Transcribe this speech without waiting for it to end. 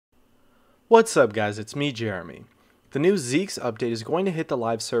What's up guys, it's me Jeremy. The new Zeke's update is going to hit the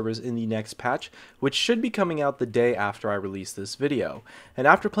live servers in the next patch, which should be coming out the day after I release this video. And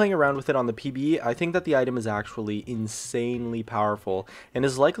after playing around with it on the PBE, I think that the item is actually insanely powerful and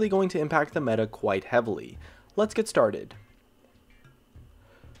is likely going to impact the meta quite heavily. Let's get started.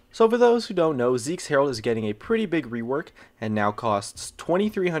 So for those who don't know, Zeke's Herald is getting a pretty big rework and now costs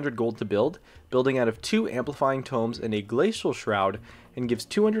 2300 gold to build, building out of 2 amplifying tomes and a glacial shroud, and gives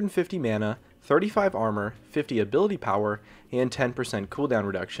 250 mana, 35 armor, 50 ability power, and 10% cooldown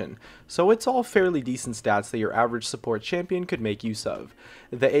reduction, so it's all fairly decent stats that your average support champion could make use of.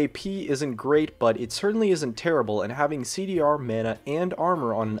 The AP isn't great, but it certainly isn't terrible, and having CDR, mana, and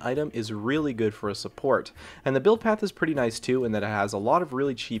armor on an item is really good for a support. And the build path is pretty nice too, in that it has a lot of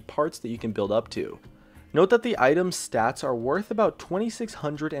really cheap parts that you can build up to. Note that the item's stats are worth about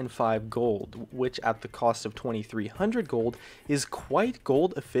 2605 gold, which at the cost of 2300 gold is quite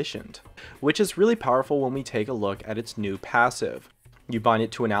gold efficient, which is really powerful when we take a look at its new passive. You bind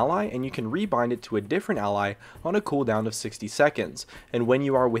it to an ally and you can rebind it to a different ally on a cooldown of 60 seconds, and when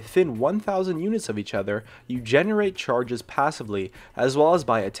you are within 1000 units of each other, you generate charges passively as well as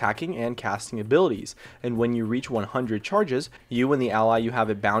by attacking and casting abilities, and when you reach 100 charges, you and the ally you have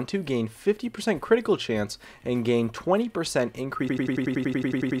it bound to gain 50% critical chance and gain 20% increase